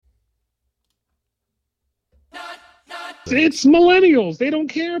It's millennials. They don't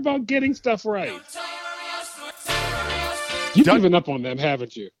care about getting stuff right. You've given up on them,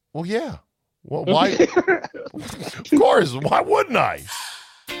 haven't you? Well, yeah. Well, why? Of course. Why wouldn't I?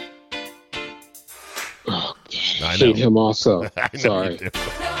 Oh, I hate him also. Sorry.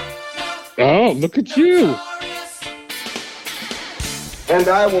 Oh, look at you. And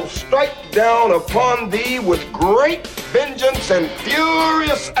I will strike down upon thee with great vengeance and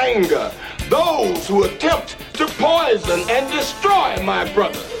furious anger those who attempt to poison and destroy my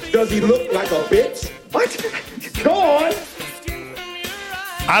brother. Does he look like a bitch? What? Go on.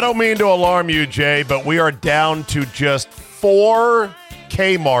 I don't mean to alarm you, Jay, but we are down to just 4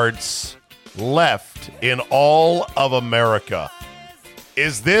 Kmarts left in all of America.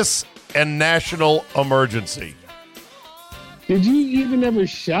 Is this a national emergency? Did you even ever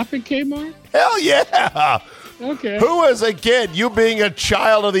shop at Kmart? Hell yeah. Okay. Who as a kid, you being a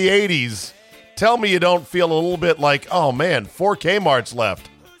child of the 80s, tell me you don't feel a little bit like, oh man, 4 Kmarts left.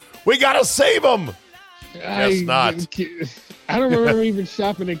 We got to save them. Guess not. I don't remember even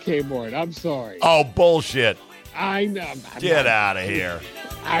shopping at Kmart. I'm sorry. Oh, bullshit. I know. Get out of here.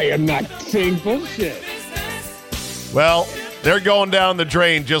 I am not saying bullshit. Well, they're going down the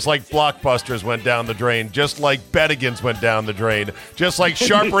drain just like Blockbusters went down the drain, just like Bettigans went down the drain, just like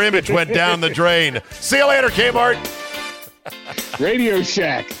Sharper Image went down the drain. See you later, Kmart. Radio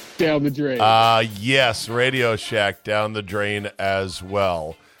Shack down the drain. Yes, Radio Shack down the drain as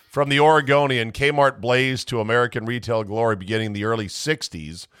well. From the Oregonian, Kmart blazed to American retail glory beginning in the early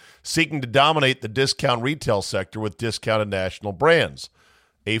 60s, seeking to dominate the discount retail sector with discounted national brands.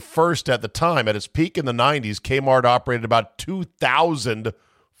 A first at the time. At its peak in the 90s, Kmart operated about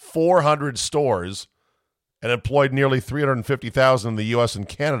 2,400 stores and employed nearly 350,000 in the U.S. and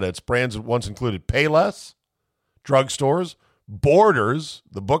Canada. Its brands once included Payless, drugstores, Borders,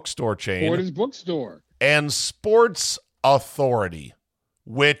 the bookstore chain. Borders bookstore. And Sports Authority,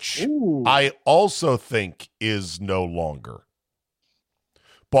 which I also think is no longer.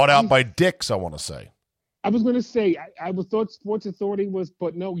 Bought out by Dick's, I want to say. I was going to say, I thought Sports Authority was,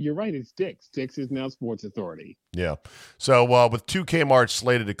 but no, you're right. It's Dick's. Dick's is now Sports Authority. Yeah. So with 2 Kmarts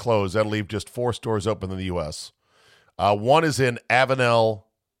slated to close, that'll leave just 4 stores open in the U.S. One is in Avenel,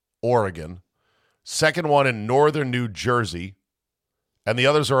 Oregon. Second one in northern New Jersey. And the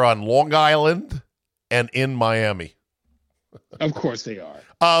others are on Long Island and in Miami. Of course they are.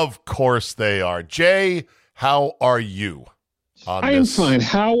 Of course they are. Jay, how are you? I am fine.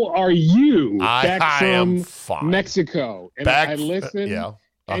 How are you? I am fine. Mexico. And I listened,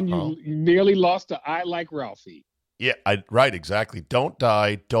 and you nearly lost to I Like Ralphie. Yeah, right, exactly. Don't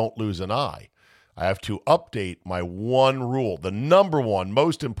die, don't lose an eye. I have to update my one rule, the number one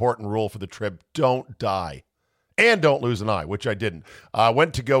most important rule for the trip: don't die. And don't lose an eye, which I didn't. I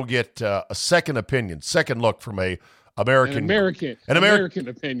went to go get a second opinion, second look from an American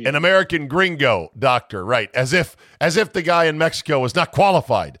opinion. An American gringo doctor, right. As if the guy in Mexico was not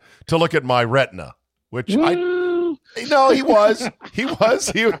qualified to look at my retina, which No, he was.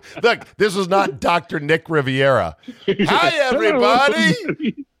 Look, this was not Dr. Nick Riviera. Hi,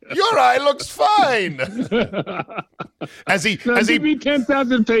 everybody. Your eye looks fine. Give me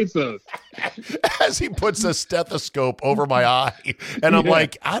 10,000 pesos. As he puts a stethoscope over my eye, and I'm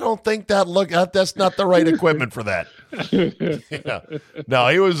like, I don't think that's not the right equipment for that. Yeah. No,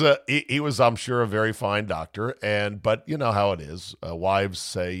 he was, I'm sure, a very fine doctor, but you know how it is. Wives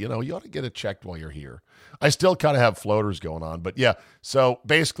say, you ought to get it checked while you're here. I still kind of have floaters going on, but yeah. So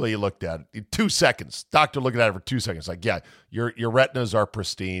basically, you looked at it 2 seconds. Doctor looking at it for 2 seconds, like, yeah, your retinas are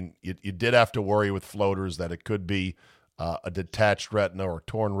pristine. You did have to worry with floaters that it could be a detached retina or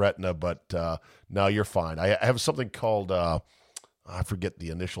torn retina, but no, you're fine. I have something called I forget the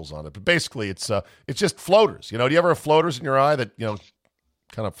initials on it, but basically it's just floaters. Do you ever have floaters in your eye that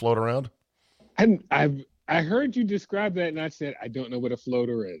kind of float around? And I heard you describe that, and I said I don't know what a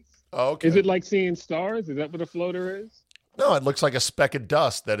floater is. Oh, okay. Is it like seeing stars? Is that what a floater is? No, it looks like a speck of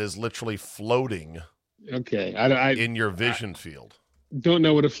dust that is literally floating. Okay, in your vision field. Don't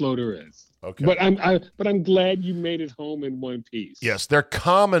know what a floater is. Okay, but I'm glad you made it home in one piece. Yes, they're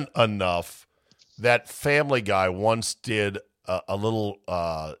common enough that Family Guy once did a little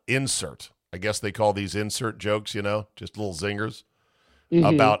insert. I guess they call these insert jokes, just little zingers.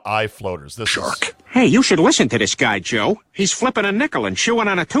 About eye floaters. This Jerk. Hey, you should listen to this guy, Joe. He's flipping a nickel and chewing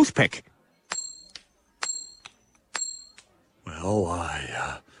on a toothpick. Well,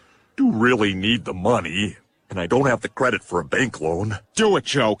 I do really need the money, and I don't have the credit for a bank loan. Do it,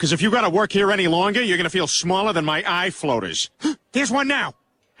 Joe, because if you got to work here any longer, you're going to feel smaller than my eye floaters. There's one now.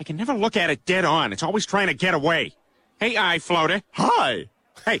 I can never look at it dead on. It's always trying to get away. Hey, eye floater. Hi.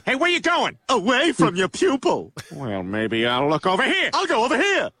 Hey, where you going? Away from your pupil. Well, maybe I'll look over here. I'll go over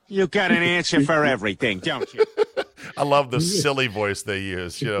here. You got an answer for everything, don't you? I love the silly voice they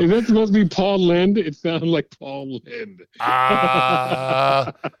use. Is that supposed to be Paul Lind? It sounded like Paul Lind.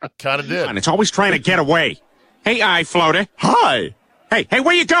 Kind of did. And it's always trying to get away. Hey, eye floater. Hi. Hey,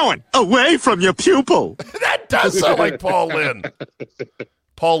 where you going? Away from your pupil. That does sound like Paul Lind.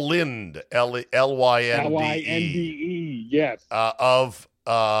 Paul Lind, Lynde, Lynde, yes. of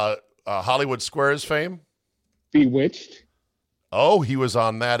Hollywood Squares fame. Bewitched. Oh, he was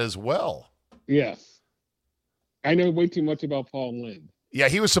on that as well. Yes. I know way too much about Paul Lind. Yeah,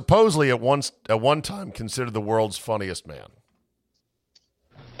 he was supposedly at one time considered the world's funniest man.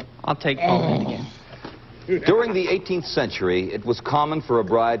 I'll take Paul Lind again. During the 18th century, it was common for a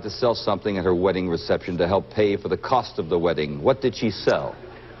bride to sell something at her wedding reception to help pay for the cost of the wedding. What did she sell?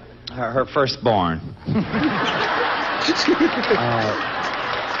 Her firstborn.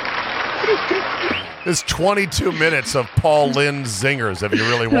 This 22 minutes of Paul Lind zingers, if you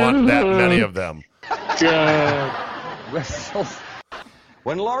really want that many of them.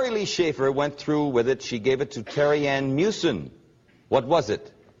 When Laurie Lee Schaefer went through with it, she gave it to Terry Ann Mewson. What was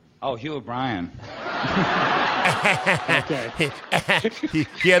it? Oh, Hugh O'Brien.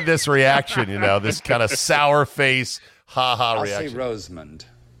 he had this reaction, this kind of sour face, ha-ha reaction. I'll say Rosamond.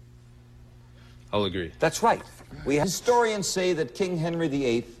 I'll agree. That's right. Historians say that King Henry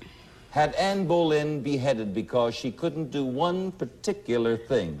VIII had Anne Boleyn beheaded because she couldn't do one particular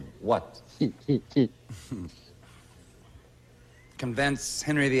thing. What? Convince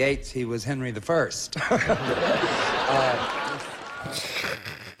Henry VIII he was Henry I.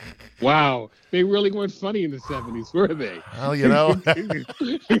 Wow. They really weren't funny in the 70s, were they? Well,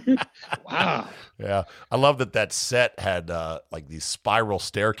 Wow. Yeah. I love that set had like these spiral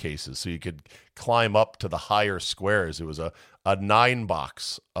staircases so you could climb up to the higher squares. It was a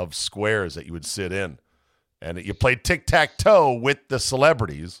 9-box of squares that you would sit in. And you played tic-tac-toe with the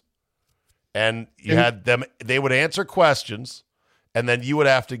celebrities. And you had them, they would answer questions, and then you would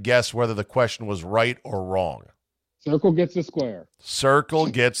have to guess whether the question was right or wrong. Circle gets the square. Circle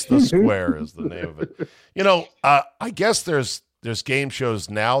gets the square is the name of it. I guess there's game shows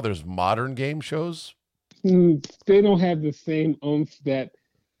now. There's modern game shows. They don't have the same oomph that.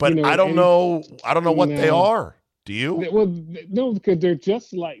 But I don't know. I don't know what they are. Do you? Well, no, because they're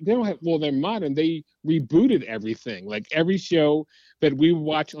just like they don't have. Well, they're modern. They rebooted everything. Like every show that we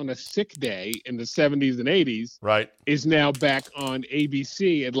watch on a sick day in the 70s and 80s, right, is now back on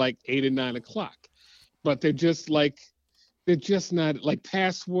ABC at like 8 and 9 o'clock. But they're just not like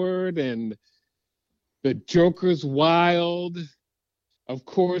Password and the Joker's Wild. Of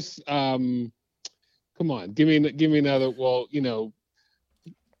course, come on, give me another. Well,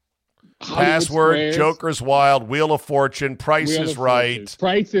 Password, Squares. Joker's Wild, Wheel of Fortune, Price is Right.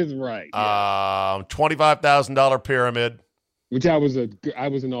 Price is Right. Yeah. $25,000 Pyramid, which I was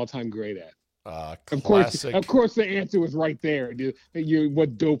an all-time great at. Of course, the answer was right there.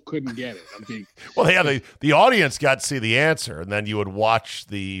 What dope couldn't get it? Well, yeah, the audience got to see the answer, and then you would watch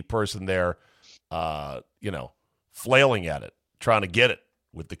the person there, flailing at it, trying to get it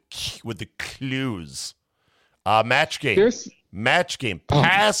with the clues. Match game,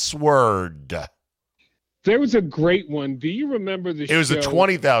 Password. There was a great one. Do you remember the show? It was a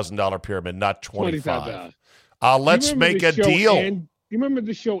 $20,000 pyramid, not $25,000. Let's make a deal. You remember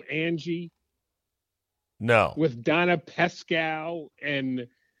the show Angie? No. With Donna Pescow and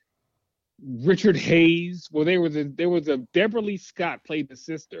Richard Hayes. Well, there was a Deborah Lee Scott played the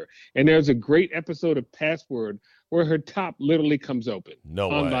sister, and there's a great episode of Password where her top literally comes open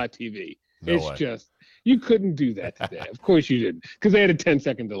on live TV. Just you couldn't do that today. Of course you didn't, because they had a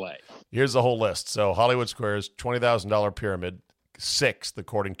 10-second delay. Here's the whole list. So Hollywood Squares, $20,000 pyramid, 6th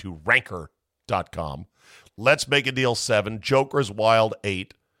according to Ranker.com. Let's Make a Deal, 7. Joker's Wild,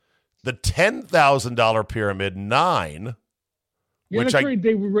 8. The $10,000 pyramid, 9. Yeah, that's right.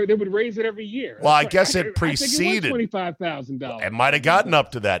 They would raise it every year. Well, I guess it preceded. I think it was $25,000. It might have gotten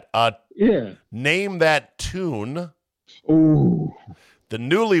up to that. Yeah. Name that tune. Ooh. The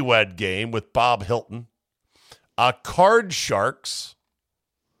Newlywed Game with Bob Hilton. Card Sharks.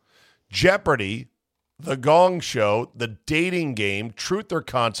 Jeopardy. The Gong Show. The Dating Game. Truth or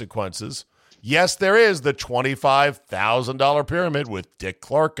Consequences. Yes, there is the $25,000 pyramid with Dick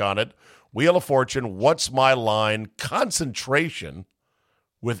Clark on it. Wheel of Fortune, What's My Line, Concentration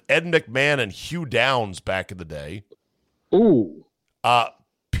with Ed McMahon and Hugh Downs back in the day. Ooh.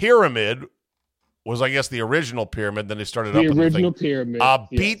 Pyramid was, I guess, the original pyramid. Then they started up with the original pyramid.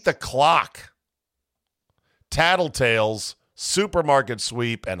 Beat the Clock, Tattletales, Supermarket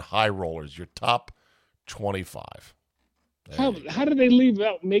Sweep, and High Rollers. Your top 25. How did they leave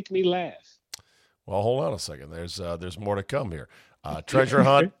without make me laugh? Well, hold on a second. There's more to come here. Treasure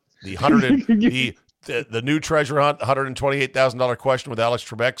hunt, the new treasure hunt, $128,000 question with Alex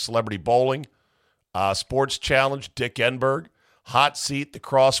Trebek, celebrity bowling, sports challenge, Dick Enberg, hot seat, the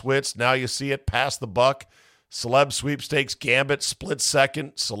crosswits. Now you see it, pass the buck, celeb sweepstakes, gambit, split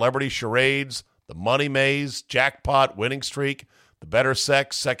second, celebrity charades, the money maze, jackpot, winning streak, the better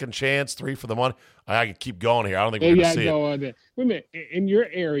sex, second chance, 3 for the money. I can keep going here. I don't think we're going to see it. Wait a minute. In your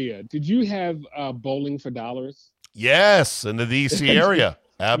area, did you have bowling for dollars? Yes, in the D.C. area.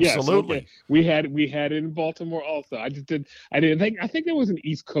 Absolutely. Yes, okay. We had it in Baltimore also. I think there was an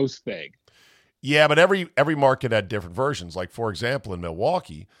East Coast thing. Yeah, but every market had different versions. Like, for example, in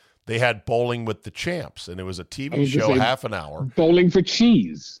Milwaukee, they had Bowling with the Champs, and it was a TV show, half an hour. Bowling for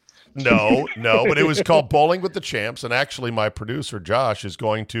cheese. No, but it was called Bowling with the Champs, and actually my producer, Josh, is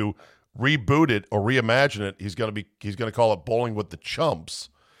going to reboot it or reimagine it. He's going to call it Bowling with the Chumps.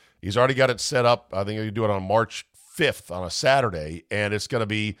 He's already got it set up. I think he'll do it on March 5th on a Saturday, and it's going to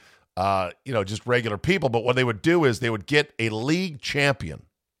be just regular people. But what they would do is they would get a league champion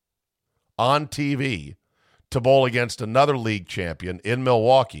on TV to bowl against another league champion in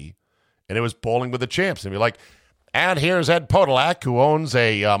Milwaukee, and it was Bowling with the Champs. And be like, and here's Ed Podolak, who owns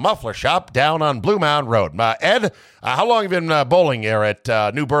a muffler shop down on Blue Mound Road. Ed, how long have you been bowling here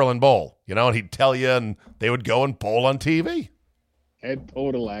at New Berlin Bowl? And he'd tell you, and they would go and bowl on TV. Ed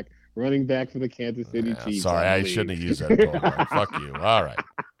Podolak, running back for the Kansas City Chiefs. Sorry, I shouldn't have used that. Podolak. Fuck you. All right.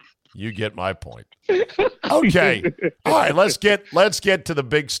 You get my point. Okay. All right, let's get to the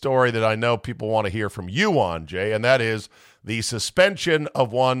big story that I know people want to hear from you on, Jay, and that is the suspension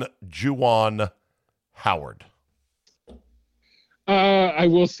of one Juwan Howard. I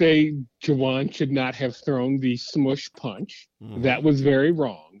will say Juwan should not have thrown the smush punch. Mm-hmm. That was very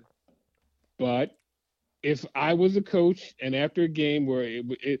wrong. But if I was a coach and after a game where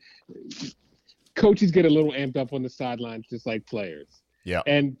coaches get a little amped up on the sidelines just like players. Yeah.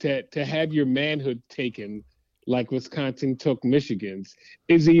 And to have your manhood taken like Wisconsin took Michigan's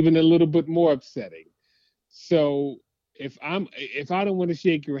is even a little bit more upsetting. So if I don't want to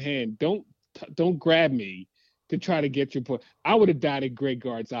shake your hand, don't grab me to try to get your point. I would have dotted Greg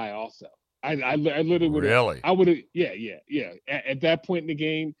Gard's eye also. I literally would have. Really? I would have. Yeah. At that point in the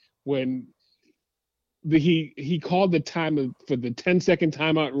game when he called the time for the 10-second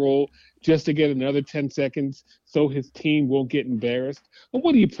timeout rule just to get another 10 seconds so his team won't get embarrassed. Well,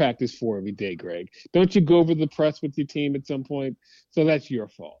 what do you practice for every day, Greg? Don't you go over the press with your team at some point? So that's your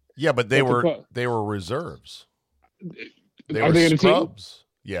fault. Yeah, but they were reserves. Are they on the team?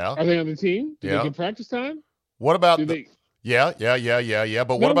 Yeah. Are they on the team? Do they get practice time? What about Yeah.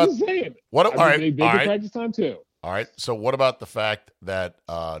 But what about all right? They get practice time too. All right. So what about the fact that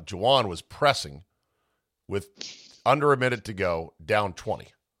Juwan was pressing with under a minute to go, down 20?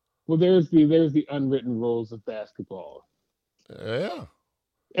 Well, there's the unwritten rules of basketball. Yeah.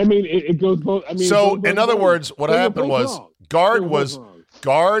 I mean, it goes both. I mean, so in other words, what happened was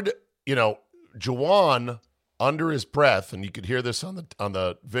Juwan under his breath, and you could hear this on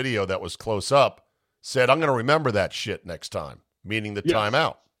the video that was close up, said, "I'm going to remember that shit next time," meaning the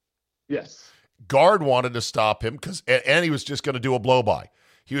timeout. Yes. Guard wanted to stop him and he was just going to do a blow-by.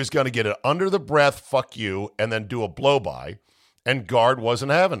 He was going to get it under the breath, fuck you, and then do a blow-by, and Guard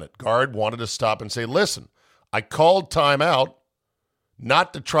wasn't having it. Guard wanted to stop and say, "Listen, I called timeout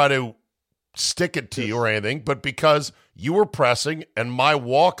not to try to stick it to you or anything, but because you were pressing and my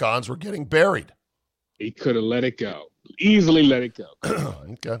walk-ons were getting buried." He could have let it go. Easily let it go.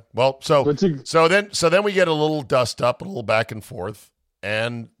 Okay. Well, so then we get a little dust up, a little back and forth,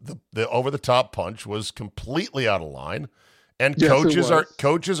 and the over the top punch was completely out of line. And coaches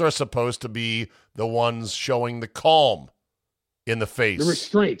are supposed to be the ones showing the calm in the face.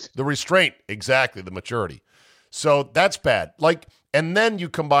 The restraint, exactly, the maturity. So that's bad. And then you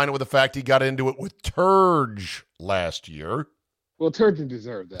combine it with the fact he got into it with Turge last year. Well, Turgeon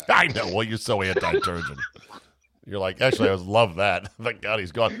deserved that. I know. Well, you're so anti-Turgeon. You're like, actually, I love that. Thank God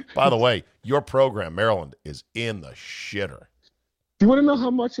he's gone. By the way, your program, Maryland, is in the shitter. Do you want to know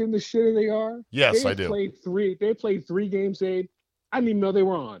how much in the shitter they are? Yes, I do. They played 3 games, Abe. I didn't even know they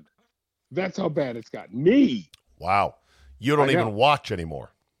were on. That's how bad it's gotten. Me. Wow. You don't even watch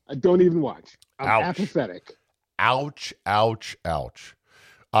anymore. I don't even watch. I'm apathetic. Ouch, ouch, ouch.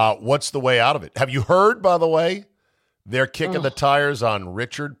 What's the way out of it? Have you heard, by the way, they're kicking the tires on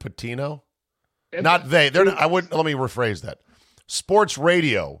Richard Pitino? Not they. They're not, let me rephrase that. Sports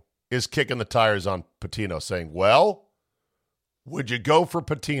radio is kicking the tires on Pitino, saying, "Well, would you go for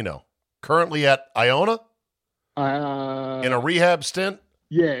Pitino? Currently at Iona? In a rehab stint?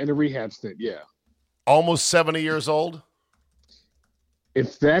 Yeah, in a rehab stint, yeah. Almost 70 years old?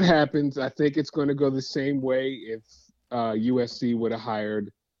 If that happens, I think it's going to go the same way if USC would have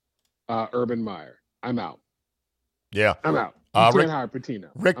hired Urban Meyer. I'm out. Yeah. I'm out. You can't hire Pitino.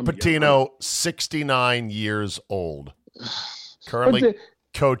 Rick Pitino, 69 years old, currently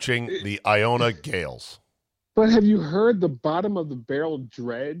coaching the Iona Gales. But have you heard the bottom of the barrel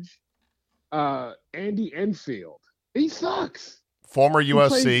dredge? Andy Enfield. He sucks. Former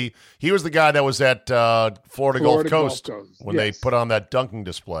USC. He was the guy that was at Florida Gulf Coast when they put on that dunking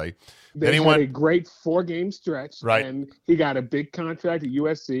display. They had a great 4-game stretch, right? And he got a big contract at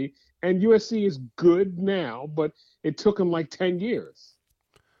USC. And USC is good now, but it took him like 10 years.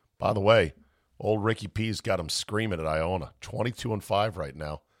 By the way, old Ricky P's got him screaming at Iona. 22-5 right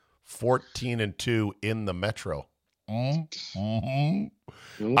now. 14-2 in the Metro.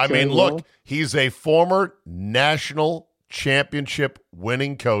 Mm-hmm. Okay, I mean, look, he's a former national championship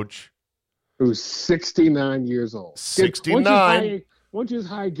winning coach who's 69 years old. 69. Why don't you just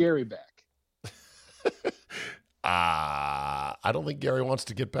hire Gary back? I don't think Gary wants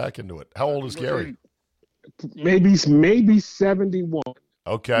to get back into it. How old is Gary? Maybe 71.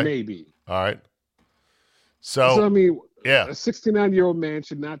 Okay. Maybe. All right. So I mean, yeah, a 69-year-old man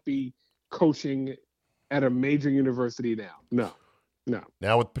should not be coaching at a major university now. No.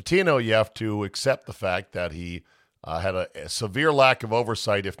 Now with Pitino, you have to accept the fact that he had a severe lack of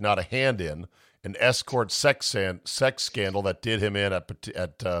oversight, if not a hand in, an escort sex scandal that did him in at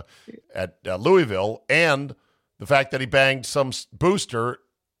Louisville, and the fact that he banged some booster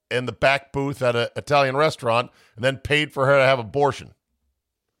in the back booth at an Italian restaurant and then paid for her to have an abortion.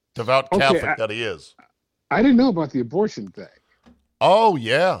 Devout Catholic that he is. I didn't know about the abortion thing. Oh,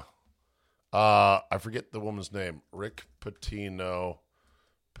 yeah. I forget the woman's name. Rick Pitino.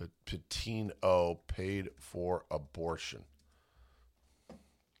 Pitino paid for abortion.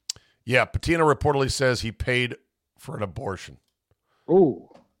 Yeah, Pitino reportedly says he paid for an abortion. Ooh.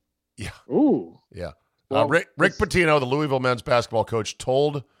 Yeah. Ooh. Yeah. Well, Rick Pitino, the Louisville men's basketball coach,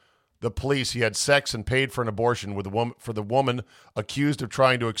 told the police he had sex and paid for an abortion with the woman accused of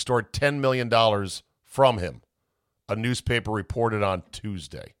trying to extort $10 million from him. A newspaper reported on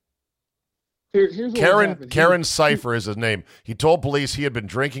Tuesday. Here's Karen Cipher is his name. He told police he had been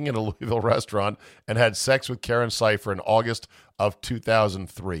drinking in a Louisville restaurant and had sex with Karen Cipher in August of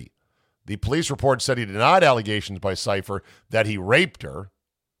 2003. The police report said he denied allegations by Cipher that he raped her,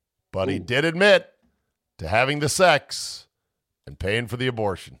 but he did admit to having the sex and paying for the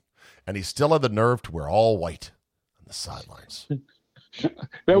abortion. And he still had the nerve to wear all white on the sidelines.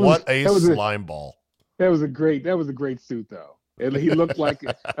 What a slime ball. That was a great suit, though. He looked like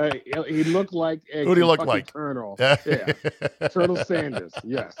a Who do you look like? Colonel. Yeah. Colonel Sanders.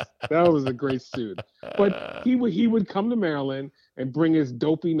 Yes, that was a great suit. But he would come to Maryland and bring his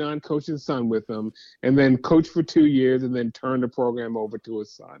dopey non-coaching son with him, and then coach for 2 years, and then turn the program over to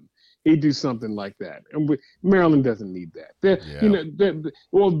his son. He'd do something like that, and Maryland doesn't need that.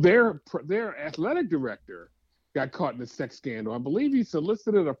 Their athletic director got caught in a sex scandal. I believe he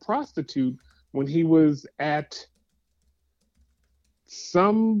solicited a prostitute when he was at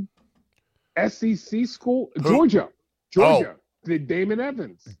some SEC school, Georgia. Damon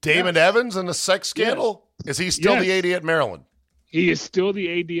Evans. Damon Evans in a sex scandal? Yes. Is he still the AD at Maryland? He is still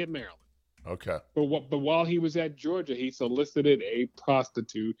the AD at Maryland. Okay. But while he was at Georgia, he solicited a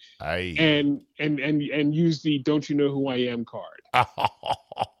prostitute and used the "Don't you know who I am" card.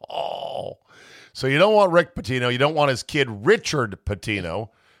 So you don't want Rick Pitino. You don't want his kid Richard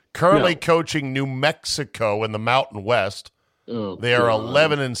Pitino, currently coaching New Mexico in the Mountain West. Oh, they are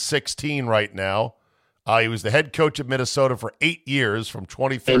 11-16 right now. He was the head coach of Minnesota for 8 years, from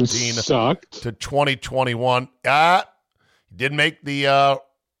 2013 to 2021. He did make the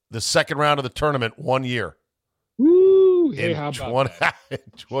second round of the tournament 1 year. Woo! Hey, how about that? In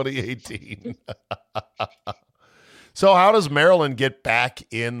 2018. So how does Maryland get back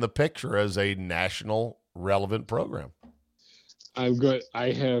in the picture as a national relevant program? I'm good.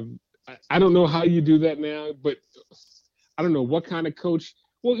 I don't know how you do that now, but I don't know what kind of coach.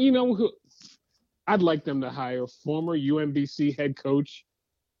 Well, I'd like them to hire former UMBC head coach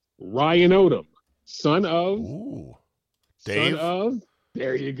Ryan Odom, son of Dave.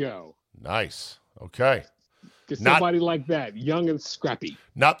 There you go. Nice. Okay. Get somebody like that, young and scrappy.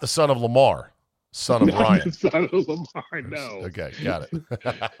 Not the son of Lamar, son of Ryan. The son of Lamar, no. Okay, got it.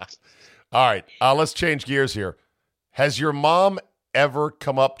 All right, let's change gears here. Has your mom ever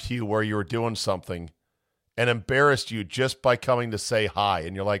come up to you where you were doing something and embarrassed you just by coming to say hi?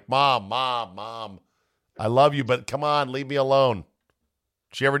 And you're like, Mom, I love you, but come on, leave me alone.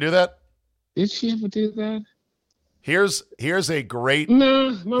 Did she ever do that? Did she ever do that? Here's a great...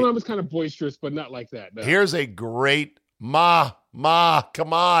 No, my mom was kind of boisterous, but not like that. No. Here's a great... Ma,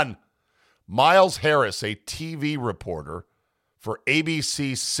 come on. Miles Harris, a TV reporter for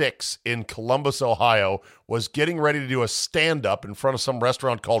ABC 6 in Columbus, Ohio, was getting ready to do a stand-up in front of some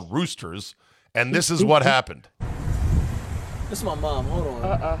restaurant called Roosters, and this is what happened. This is my mom. Hold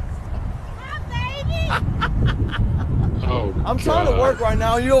on. Oh, I'm trying to work right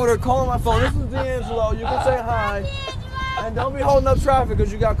now. You over there calling my phone. This is D'Angelo. You can say hi. And don't be holding up traffic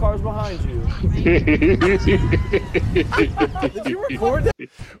because you got cars behind you. Did you record that?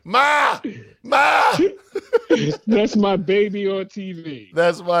 Ma! That's my baby on TV.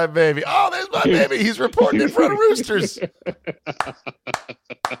 That's my baby. Oh, there's my baby. He's reporting in front of Roosters.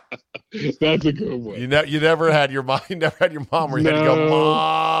 That's a good one. You never had your mom. You never had your mom where you had to go,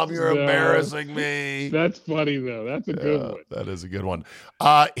 Mom, you're embarrassing me. That's funny though. That's a good one. That is a good one.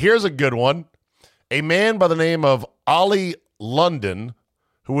 Here's a good one. A man by the name of Ollie London,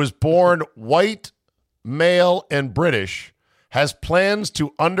 who was born white, male, and British, has plans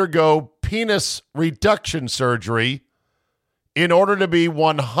to undergo penis reduction surgery in order to be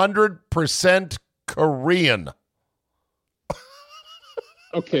 100% Korean.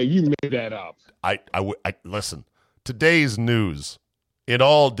 Okay, you made that up. I listen. Today's news in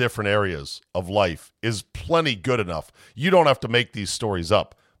all different areas of life is plenty good enough. You don't have to make these stories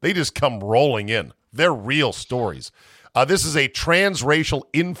up. They just come rolling in. They're real stories. This is a transracial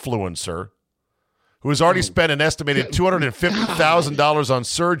influencer who has already spent an estimated $250,000 on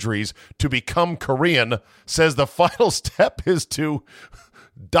surgeries to become Korean, says the final step is to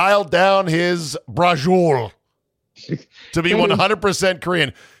dial down his brajul to be 100%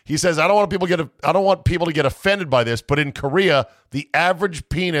 Korean. He says, I don't want people to get offended by this, but in Korea, the average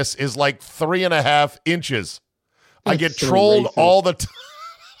penis is like 3.5 inches. I get so trolled racist. all the time.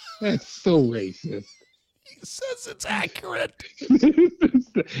 That's so racist. He says it's accurate.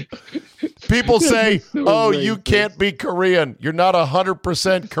 People say, so you racist. can't be Korean. You're not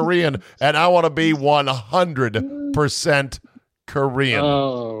 100% Korean, and I want to be 100% Korean.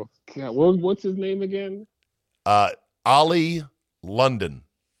 Oh, God. What's his name again? Ollie London.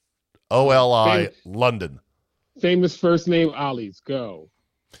 O-L-I, London. Famous first name Ollie's. Go.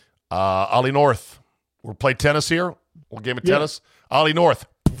 Ollie North. We'll play tennis here. We'll game of tennis. Ollie North.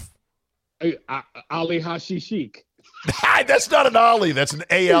 Ali Hashishik. That's not an Ollie. That's an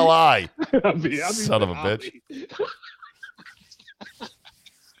A-L-I. I'll be Son of a Ollie.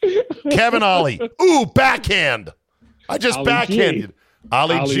 bitch. Kevin Ollie. Ooh, backhand. I just Ollie backhanded. G.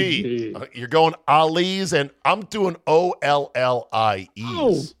 Ollie G. You're going Ollie's, and I'm doing O-L-L-I-E's.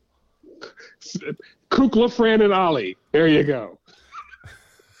 Oh. Kukla, Fran, and Ollie. There you go.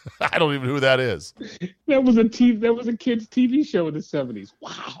 I don't even know who that is. That was a kid's TV show in the 70s.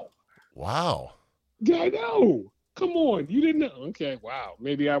 Wow. Yeah, I know. Come on. You didn't know. Okay, wow.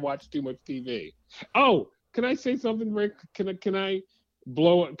 Maybe I watched too much TV. Oh, can I say something, Rick? Can I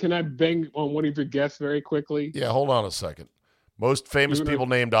bang on one of your guests very quickly? Yeah, hold on a second. Most famous people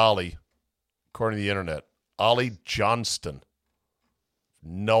named Ollie, according to the internet. Ollie Johnston.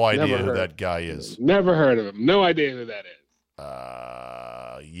 No idea who that guy is. Never heard of him. No idea who that is.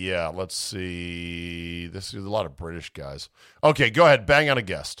 Yeah, let's see. This is a lot of British guys. Okay, go ahead. Bang on a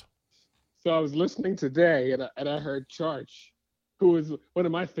guest. So I was listening today, and I heard Charch, who is one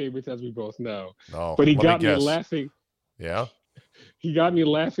of my favorites, as we both know. Oh, but he got me laughing. Yeah? He got me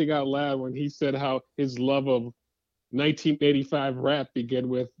laughing out loud when he said how his love of 1985 rap began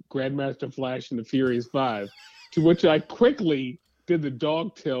with Grandmaster Flash and the Furious Five, to which I quickly did the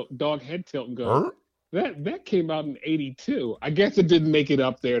dog head tilt and go, that came out in 82. I guess it didn't make it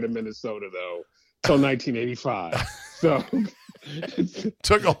up there to Minnesota, though, till 1985. So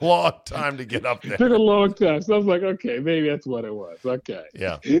took a long time to get up there. Took a long time. So I was like, okay, maybe that's what it was. Okay.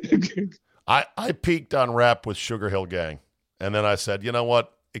 Yeah. I peaked on rap with Sugar Hill Gang. And then I said, you know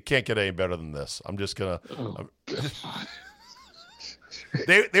what? It can't get any better than this. I'm just going to.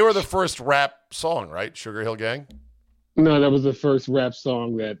 They were the first rap song, right? Sugar Hill Gang? No, that was the first rap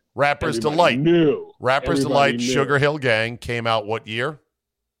song that Rapper's Delight. Knew. Rapper's Delight, knew. Sugar Hill Gang came out what year?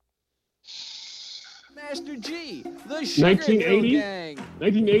 Master G, the Sugar Hill Gang.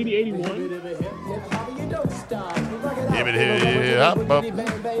 1980, 81.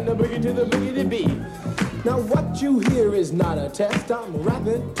 Now what you hear is not a test. I'm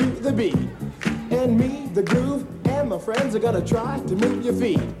rapping to the beat. And me, the groove, and my friends are gonna try to move your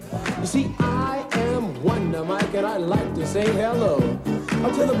feet. You see, I am Wonder Mike, and I like to say hello.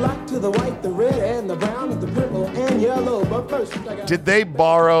 Up to the black, to the white, the red, and the brown, the purple, and yellow. But first, I got... Did they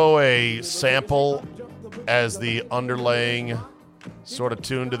borrow a sample as the underlaying sort of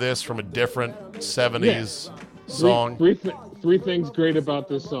tune to this from a different 70s song? Three things great about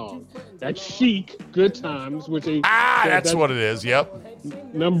this song. That's Chic, Good Times, which they that's what it is. Yep.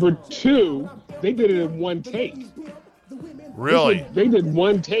 Number 2, they did it in one take. Really? They did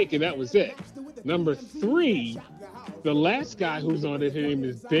one take, and that was it. Number 3, the last guy who's on it, his name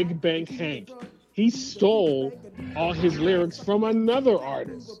is Big Bank Hank. He stole all his lyrics from another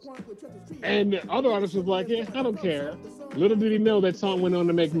artist. And the other artist was like, yeah, I don't care. Little did he know that song went on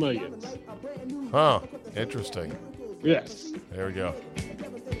to make millions. Huh. Interesting. Yes. There we go.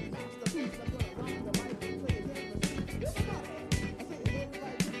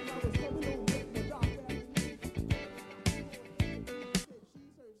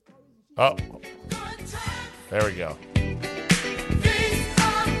 Oh. There we go.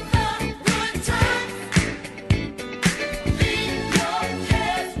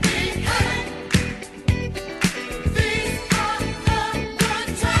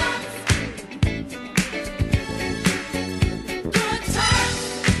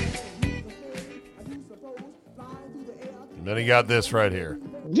 And then he got this right here.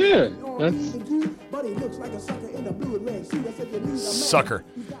 Yeah, that's Sucker.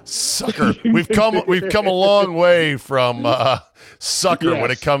 We've come a long way from sucker when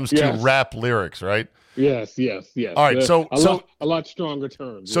it comes to rap lyrics, right? Yes. All right, so a lot stronger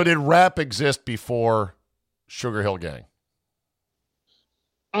terms. So did rap exist before Sugar Hill Gang?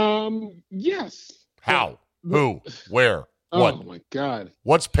 Yes. How? Who? Where? What? Oh my God.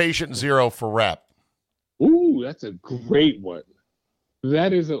 What's Patient Zero for rap? Ooh, that's a great one.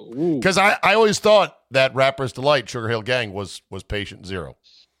 That is because I always thought that Rapper's Delight, Sugar Hill Gang was Patient Zero.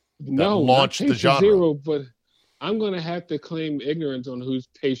 No, launched the genre. Zero, but I'm going to have to claim ignorance on who's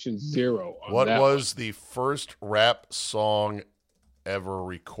Patient Zero. What was the first rap song ever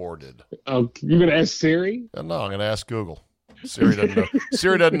recorded? You're going to ask Siri? No, I'm going to ask Google. Siri doesn't know.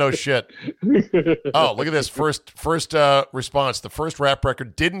 Siri doesn't know shit. Oh, look at this. First response. The first rap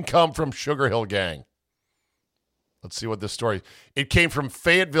record didn't come from Sugar Hill Gang. Let's see what this story. It came from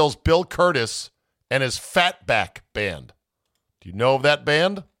Fayetteville's Bill Curtis and his Fatback Band. Do you know of that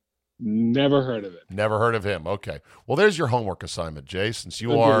band? Never heard of it. Never heard of him. Okay. Well, there's your homework assignment, Jay, since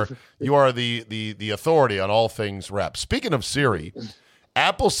you are the authority on all things rap. Speaking of Siri,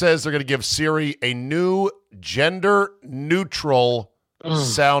 Apple says they're going to give Siri a new gender-neutral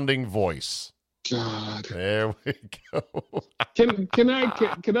sounding voice. God. There we go. Can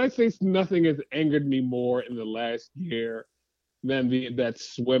I say nothing has angered me more in the last year than that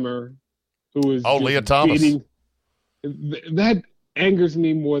swimmer who was Leah Thomas. That angers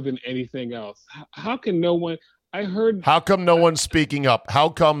me more than anything else. How can no one? How come no one's speaking up? How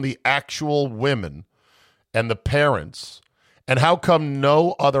come the actual women and the parents, and how come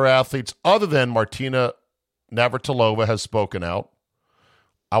no other athletes other than Martina Navratilova has spoken out?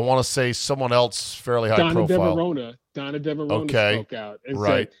 I want to say someone else fairly high profile. Donna Deverona spoke out and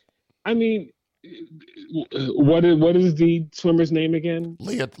said, I mean, what is the swimmer's name again?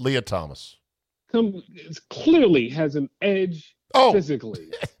 Leah Thomas. Clearly has an edge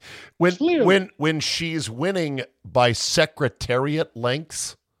physically. When she's winning by secretariat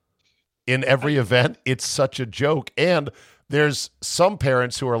lengths in every event, it's such a joke. And there's some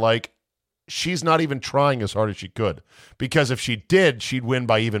parents who are like, she's not even trying as hard as she could, because if she did, she'd win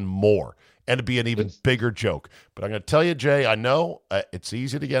by even more, and it'd be an even bigger joke. But I'm going to tell you, Jay, I know it's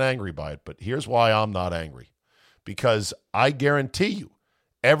easy to get angry by it, but here's why I'm not angry. Because I guarantee you,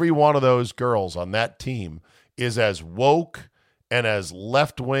 every one of those girls on that team is as woke and as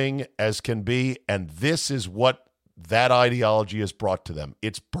left-wing as can be, and this is what that ideology has brought to them.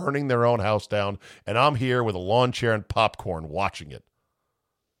 It's burning their own house down, and I'm here with a lawn chair and popcorn watching it.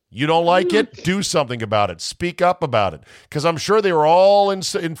 You don't like it? Do something about it. Speak up about it. Because I'm sure they were all in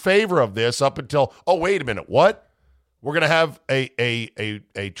favor of this up until, oh, wait a minute, what? We're going to have a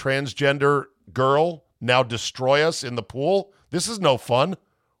transgender girl now destroy us in the pool? This is no fun.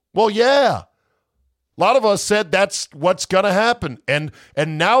 Well, yeah. A lot of us said that's what's going to happen. And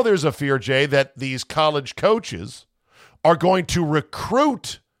now there's a fear, Jay, that these college coaches are going to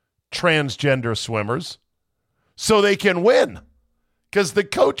recruit transgender swimmers so they can win. Because the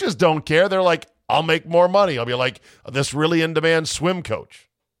coaches don't care. They're like, I'll make more money. I'll be like this really in-demand swim coach.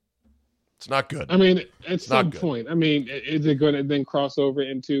 It's not good. I mean, at some point, is it going to then cross over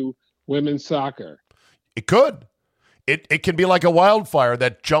into women's soccer? It could. It can be like a wildfire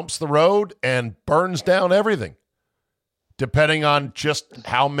that jumps the road and burns down everything, depending on just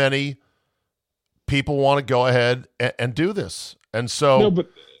how many people want to go ahead and do this. And so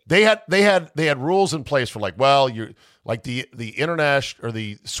they had rules in place for like, well, you're like the international or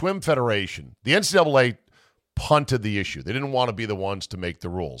the swim federation, the NCAA punted the issue. They didn't want to be the ones to make the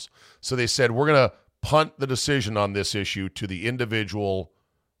rules. So they said, we're going to punt the decision on this issue to the individual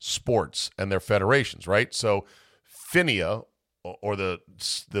sports and their federations, right? So FINIA, or the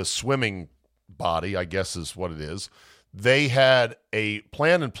swimming body, I guess is what it is, they had a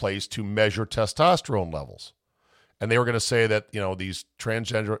plan in place to measure testosterone levels. And they were going to say that, these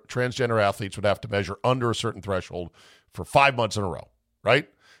transgender athletes would have to measure under a certain threshold for 5 months in a row, right?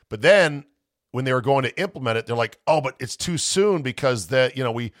 But then when they were going to implement it, they're like, oh, but it's too soon because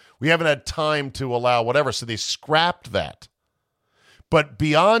we haven't had time to allow whatever. So they scrapped that. But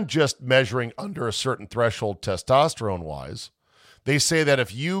beyond just measuring under a certain threshold testosterone-wise, they say that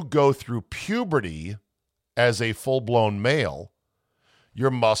if you go through puberty as a full-blown male, your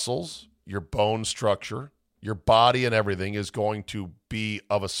muscles, your bone structure, your body and everything is going to be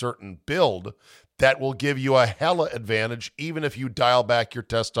of a certain build that will give you a hella advantage even if you dial back your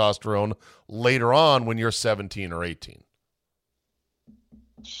testosterone later on when you're 17 or 18.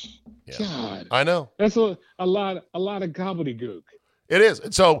 Yeah. God, I know. That's a lot of gobbledygook. It is.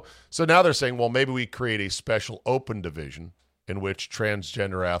 And so now they're saying, well, maybe we create a special open division in which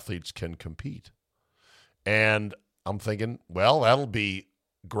transgender athletes can compete. And I'm thinking, well, that'll be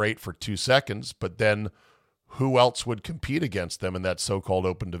great for 2 seconds, but then who else would compete against them in that so-called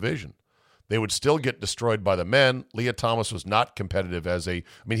open division? They would still get destroyed by the men. Leah Thomas was not competitive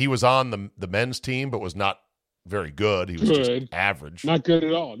he was on the men's team, but was not very good. He was just average. Not good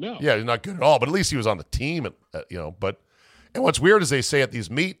at all, no. Yeah, he's not good at all, but at least he was on the team, and what's weird is they say at these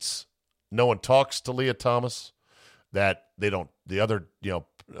meets, no one talks to Leah Thomas, that the other,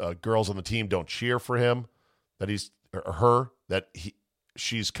 girls on the team don't cheer for him, that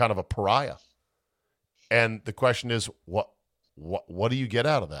she's kind of a pariah. And the question is, what do you get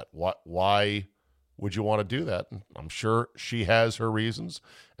out of that? Why would you want to do that? And I'm sure she has her reasons,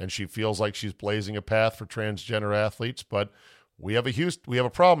 and she feels like she's blazing a path for transgender athletes. But we have a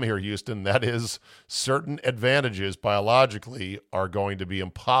problem here, Houston. That is, certain advantages biologically are going to be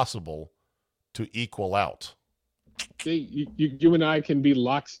impossible to equal out. You and I can be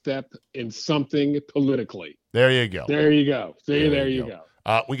lockstep in something politically. There you go. There you go. There you go.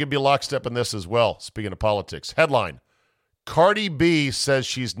 We can be lockstep in this as well, speaking of politics. Headline, Cardi B says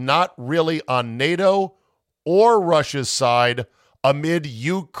she's not really on NATO or Russia's side amid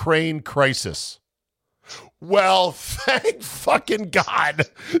Ukraine crisis. Well, thank fucking God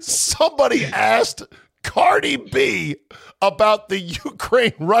somebody asked Cardi B about the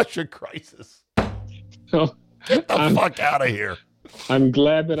Ukraine-Russia crisis. Get the fuck out of here. I'm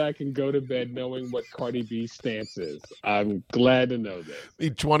glad that I can go to bed knowing what Cardi B's stance is. I'm glad to know that. The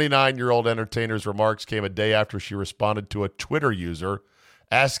 29-year-old entertainer's remarks came a day after she responded to a Twitter user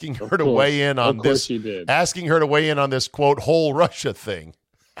asking her to weigh in on this. She did. Asking her to weigh in on this quote whole Russia thing.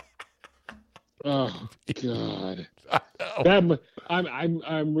 Oh God,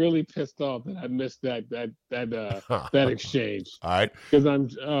 I'm really pissed off that I missed that exchange. All right,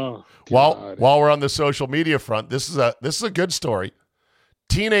 because while we're on the social media front, this is a good story.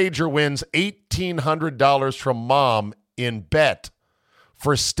 Teenager wins $1,800 from mom in bet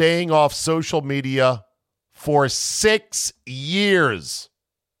for staying off social media for 6 years.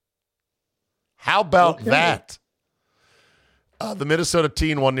 How about that? The Minnesota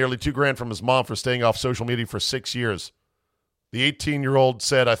teen won nearly $2,000 from his mom for staying off social media for 6 years. The 18-year-old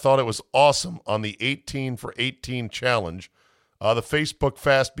said, "I thought it was awesome on the 18 for 18 challenge." The Facebook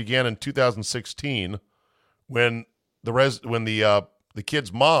fast began in 2016 when the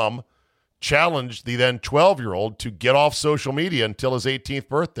kid's mom challenged the then 12-year-old to get off social media until his 18th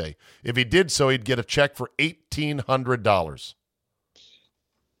birthday. If he did so, he'd get a check for $1,800.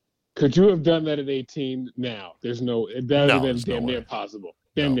 Could you have done that at 18 now? That would have been damn near impossible.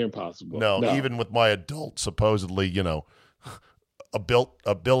 Near impossible. No, even with my adult, supposedly,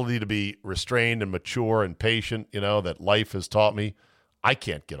 ability to be restrained and mature and patient, that life has taught me, I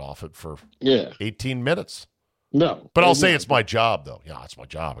can't get off it for 18 minutes. No. But I'll say it's my job, though. Yeah, it's my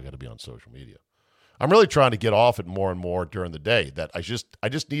job. I got to be on social media. I'm really trying to get off it more and more during the day. That I just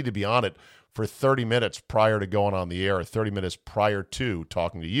need to be on it for 30 minutes prior to going on the air, or 30 minutes prior to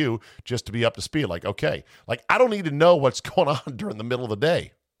talking to you, just to be up to speed. Okay, I don't need to know what's going on during the middle of the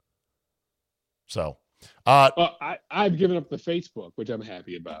day. So, I've given up the Facebook, which I'm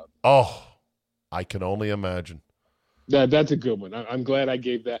happy about. Oh, I can only imagine. That's a good one. I'm glad I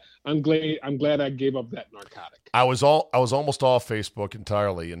gave that. I'm glad I gave up that narcotic. I was almost off Facebook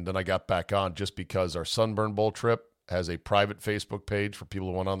entirely, and then I got back on just because our Sunburn Bowl trip has a private Facebook page for people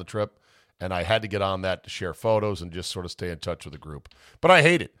who went on the trip, and I had to get on that to share photos and just sort of stay in touch with the group. But I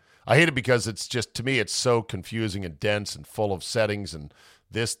hate it. I hate it because it's just, to me, it's so confusing and dense and full of settings and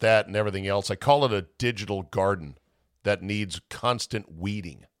this, that, and everything else. I call it a digital garden that needs constant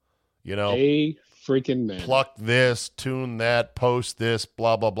weeding. freaking men. Pluck this, tune that, post this,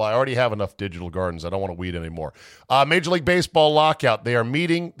 blah, blah, blah. I already have enough digital gardens. I don't want to weed anymore. Major League Baseball lockout. They are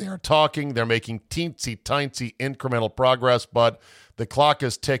meeting. They are talking. They're making teensy-tiny incremental progress, but the clock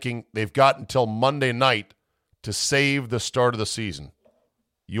is ticking. They've got until Monday night to save the start of the season.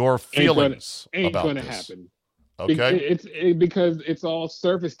 Your feelings ain't about gonna this? happen. Okay, it's all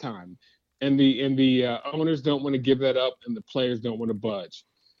service time, and the owners don't want to give that up, and the players don't want to budge.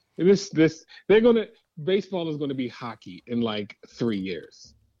 And baseball is gonna be hockey in like 3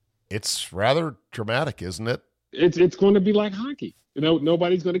 years. it's rather dramatic, isn't it? It's going to be like hockey.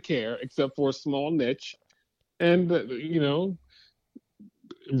 Nobody's going to care except for a small niche, and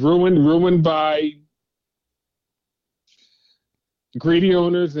ruined by greedy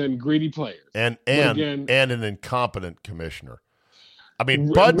owners and greedy players, and again, an incompetent commissioner. I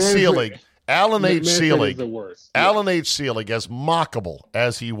mean, Bud Selig, Alan H. Selig, the worst. Alan H. Selig, as mockable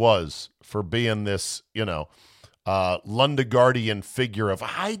as he was for being this, Lundegardian figure of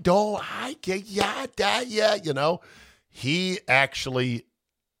he actually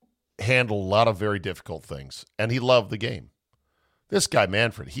handled a lot of very difficult things, and he loved the game. This guy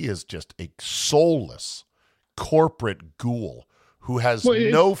Manfred, he is just a soulless corporate ghoul who has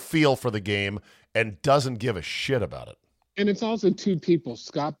no feel for the game and doesn't give a shit about it. And it's also two people,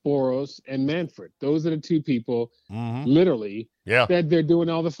 Scott Boros and Manfred. Those are the two people, literally, that they're doing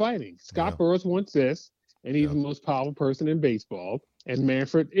all the fighting. Scott Boros wants this, and he's the most powerful person in baseball. And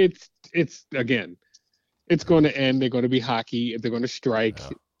Manfred, it's again, it's going to end. They're going to be hockey. If they're going to strike,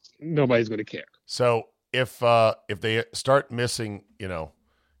 nobody's going to care. So if they start missing,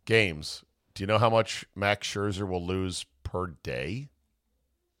 games, do you know how much Max Scherzer will lose per day?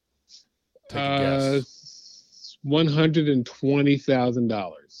 Take a guess.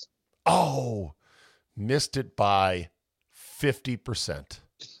 $120,000. Oh, missed it by 50%.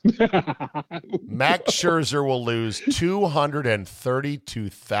 Max Scherzer will lose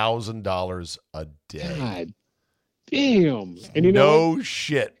 $232,000 a day. God damn! And no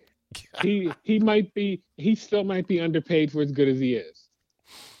shit. he still might be underpaid for as good as he is.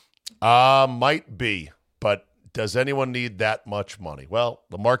 Might be, but does anyone need that much money? Well,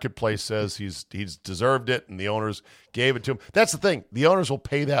 the marketplace says he's deserved it, and the owners gave it to him. That's the thing. The owners will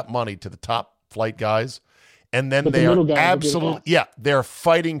pay that money to the top flight guys, and then they are absolutely they're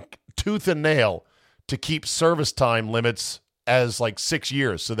fighting tooth and nail to keep service time limits as like 6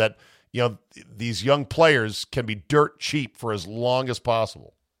 years, so that these young players can be dirt cheap for as long as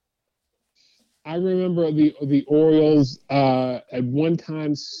possible. I remember the Orioles at one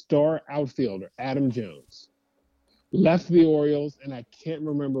time star outfielder Adam Jones left the Orioles, and I can't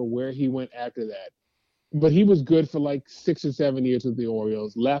remember where he went after that, but he was good for like 6 or 7 years with the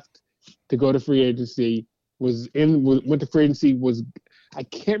Orioles. Left to go to free agency. Went to free agency. I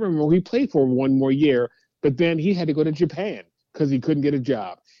can't remember. He played for one more year, but then he had to go to Japan because he couldn't get a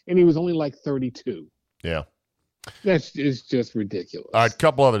job, and he was only like 32. Yeah. It's just ridiculous. All right, a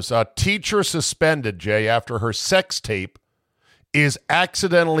couple others. Teacher suspended, Jay, after her sex tape is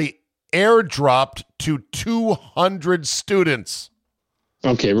accidentally airdropped to 200 students.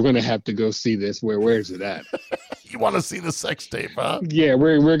 Okay, we're going to have to go see this. Where's it at? You want to see the sex tape, huh? Yeah,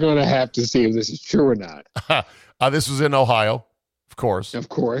 we're going to have to see if this is true or not. This was in Ohio, of course. Of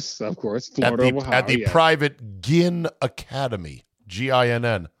course. Florida, Ohio. At the private Ginn Academy,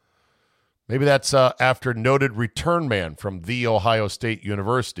 Ginn. Maybe that's after noted return man from The Ohio State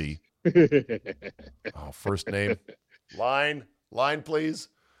University. First name. Line, please.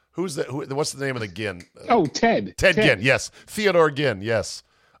 What's the name of the Ginn? Ted. Ted Ginn, yes. Theodore Ginn, yes.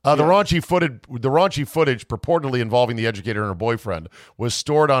 The raunchy footage purportedly involving the educator and her boyfriend was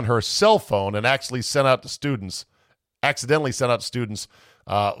stored on her cell phone and accidentally sent out to students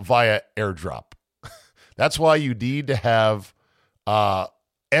via airdrop. That's why you need to have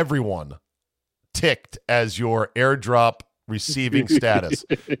everyone ticked as your airdrop receiving status,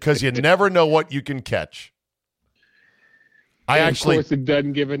 because you never know what you can catch. Of course, it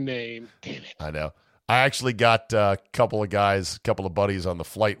doesn't give a name. Damn it. I know. I actually got a couple of buddies on the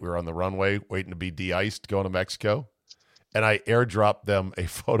flight. We were on the runway waiting to be de-iced going to Mexico, and I airdropped them a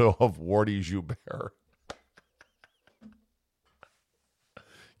photo of Wardy Joubert.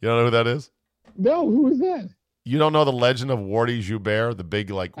 You don't know who that is? No, who is that? You don't know the legend of Wardy Joubert, the big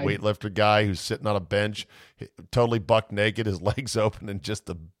weightlifter guy who's sitting on a bench, totally buck naked, his legs open, and just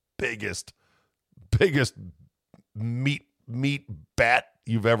the biggest meat bat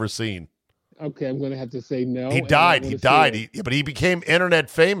you've ever seen. Okay, I'm going to have to say no. He died. But he became internet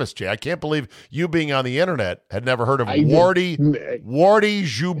famous, Jay. I can't believe you being on the internet had never heard of Wardy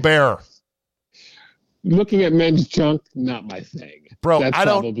Joubert. Looking at men's junk, not my thing. Bro, That's I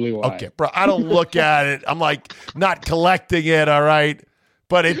don't. probably why. Okay, bro, I don't look at it. I'm like not collecting it. All right,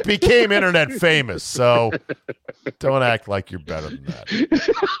 but it became internet famous. So don't act like you're better than that.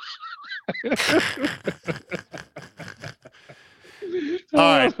 All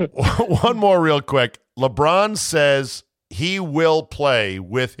right, one more real quick. LeBron says he will play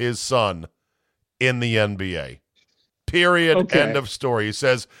with his son in the NBA. Period. Okay. End of story. He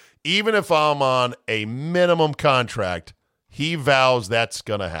says, even if I'm on a minimum contract, he vows that's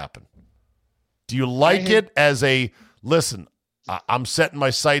going to happen. Do you like it as a, listen, I'm setting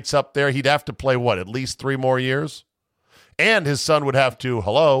my sights up there. He'd have to play, what, at least 3 more years? And his son would have to,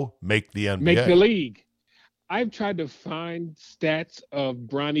 make the NBA. Make the league. I've tried to find stats of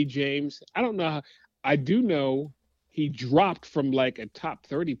Bronnie James. I don't know how. I do know he dropped from like a top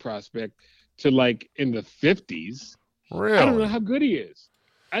 30 prospect to like in the 50s. Really? I don't know how good he is.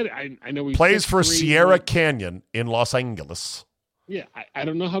 I know he plays for Sierra Canyon in Los Angeles. Yeah, I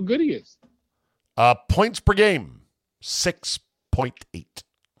don't know how good he is. Points per game, 6.8.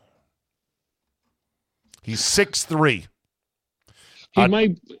 He's 6'3". He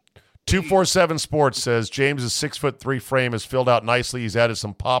might. 247 Sports says James' 6'3" frame is filled out nicely. He's added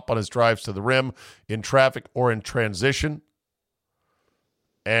some pop on his drives to the rim in traffic or in transition.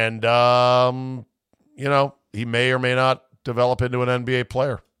 And, he may or may not develop into an NBA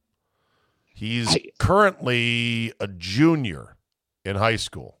player. He's currently a junior in high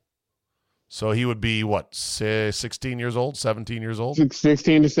school. So he would be, 16 years old, 17 years old?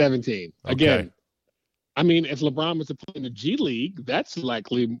 16 to 17. Okay. Again, I mean, if LeBron was to play in the G League, that's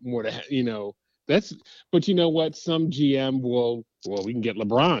likely more to, but you know what? Some GM we can get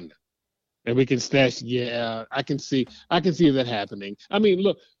LeBron and we can stash. Yeah, I can see that happening. I mean,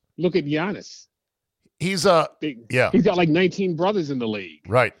 look at Giannis. He's he's got like 19 brothers in the league.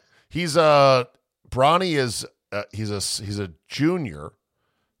 Right. He's Bronnie is he's a junior,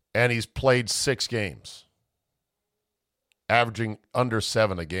 and he's played 6 games, averaging under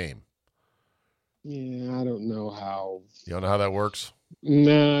 7 a game. Yeah, I don't know how. You don't know how that works?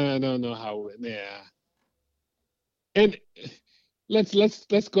 No, I don't know how. Yeah. And let's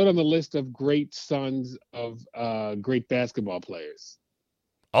go down the list of great sons of great basketball players.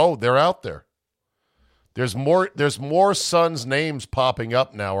 Oh, they're out there. There's more sons' names popping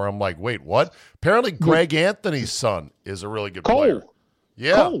up now where I'm like, wait, what? Apparently Greg Anthony's son is a really good player.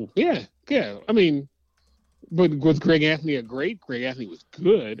 Yeah. Cole, yeah. I mean, but was Greg Anthony a great? Greg Anthony was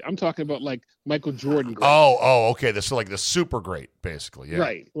good. I'm talking about like Michael Jordan. Great. Oh, okay. This is like the super great, basically. Yeah.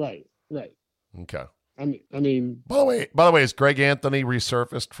 Right. Okay. I mean. By the way, is Greg Anthony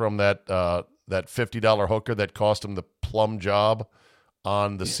resurfaced from that $50 hooker that cost him the plum job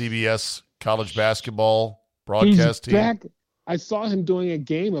on the CBS college basketball broadcast team? Back. I saw him doing a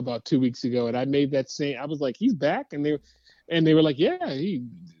game about 2 weeks ago, and I made that same. I was like, he's back, and they were like, yeah,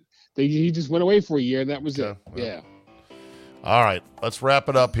 he just went away for a year, and that was it. Yeah. All right, let's wrap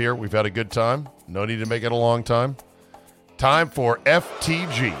it up here. We've had a good time. No need to make it a long time. Time for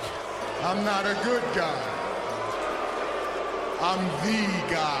FTG. I'm not a good guy. I'm the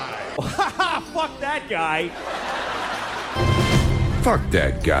guy. Fuck that guy. Fuck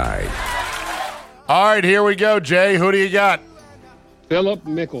that guy. All right, here we go, Jay. Who do you got? Philip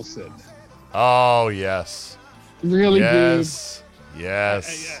Mickelson. Oh, yes. Really good.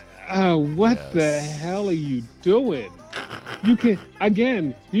 Yes. What the hell are you doing? You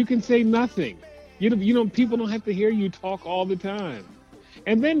can say nothing. People don't have to hear you talk all the time.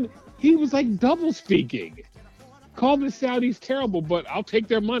 And then he was like double speaking. Call the Saudis terrible, but I'll take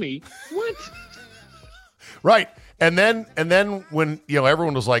their money. What? Right. And then when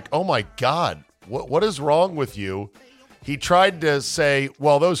everyone was like, "Oh my God, what is wrong with you?" He tried to say,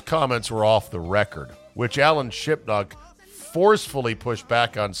 "Well, those comments were off the record," which Alan Shipnuck forcefully pushed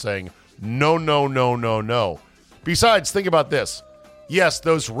back on, saying, No. Besides, think about this. Yes,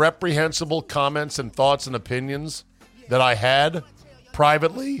 those reprehensible comments and thoughts and opinions that I had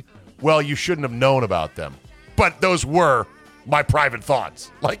privately, well, you shouldn't have known about them. But those were my private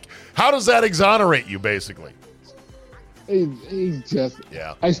thoughts. Like, how does that exonerate you, basically? He's just.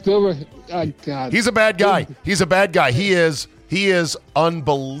 Yeah. I still. God. He's a bad guy. He's a bad guy. He is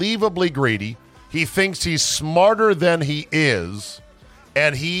unbelievably greedy. He thinks he's smarter than he is,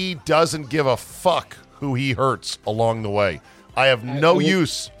 and he doesn't give a fuck who he hurts along the way. I have no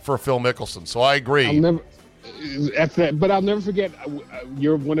use for Phil Mickelson, so I agree. But I'll never forget.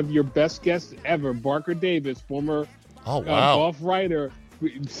 You're one of your best guests ever, Barker Davis, former golf writer.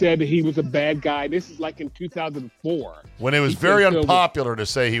 said that he was a bad guy. This is like in 2004. When it was very unpopular to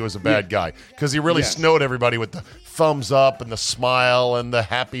say he was a bad guy because he really snowed everybody with the thumbs up and the smile and the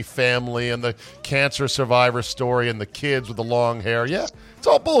happy family and the cancer survivor story and the kids with the long hair. Yeah, it's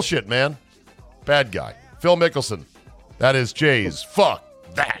all bullshit, man. Bad guy. Phil Mickelson. That is Jay's Fuck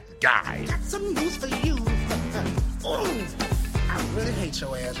That Guy. Got some news for you. I really hate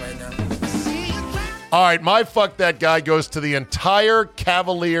your ass right now. All right, my Fuck That Guy goes to the entire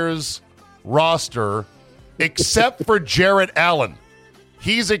Cavaliers roster except for Jarrett Allen.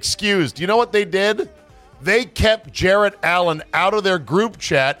 He's excused. You know what they did? They kept Jarrett Allen out of their group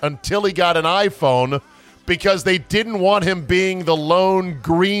chat until he got an iPhone because they didn't want him being the lone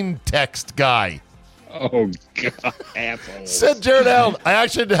green text guy. Oh, God, asshole. Said Jarrett Allen, I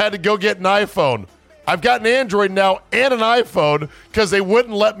actually had to go get an iPhone. I've got an Android now and an iPhone because they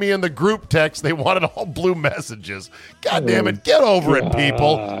wouldn't let me in the group text. They wanted all blue messages. God damn it. Get over it,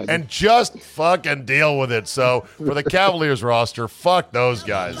 people, and just fucking deal with it. So for the Cavaliers roster, fuck those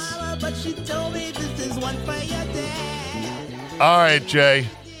guys. All right, Jay.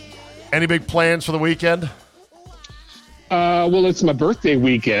 Any big plans for the weekend? Well, it's my birthday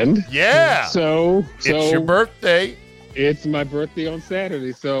weekend. Yeah. So it's your birthday. It's my birthday on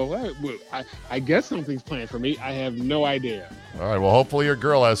Saturday, so I guess something's planned for me. I have no idea. All right, well, hopefully your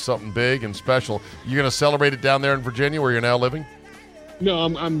girl has something big and special. You're going to celebrate it down there in Virginia where you're now living? No,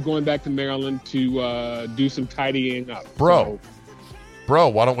 I'm going back to Maryland to do some tidying up. Bro,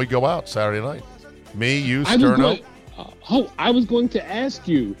 why don't we go out Saturday night? Me, you, Sterno. I was going to ask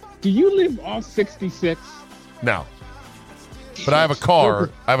you, do you live off 66? No. But I have a car.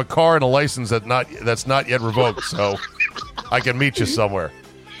 I have a car and a license that's not yet revoked, so I can meet you somewhere.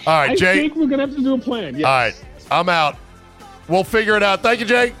 All right, Jay. I think we're gonna have to do a plan. Yes. All right, I'm out. We'll figure it out. Thank you,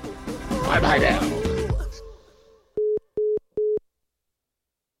 Jay. Bye now.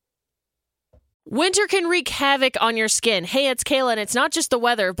 Winter can wreak havoc on your skin. Hey, it's Kayla, and it's not just the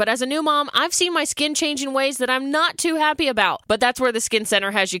weather, but as a new mom, I've seen my skin change in ways that I'm not too happy about. But that's where the Skin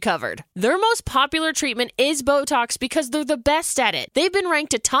Center has you covered. Their most popular treatment is Botox because they're the best at it. They've been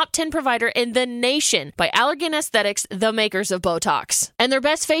ranked a top 10 provider in the nation by Allergan Aesthetics, the makers of Botox. And their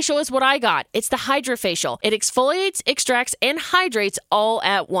best facial is what I got. It's the Hydra Facial. It exfoliates, extracts, and hydrates all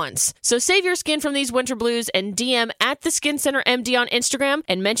at once. So save your skin from these winter blues and DM at the Skin Center MD on Instagram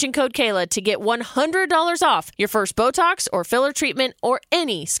and mention code Kayla to get $100 off your first Botox or filler treatment or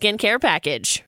any skincare package.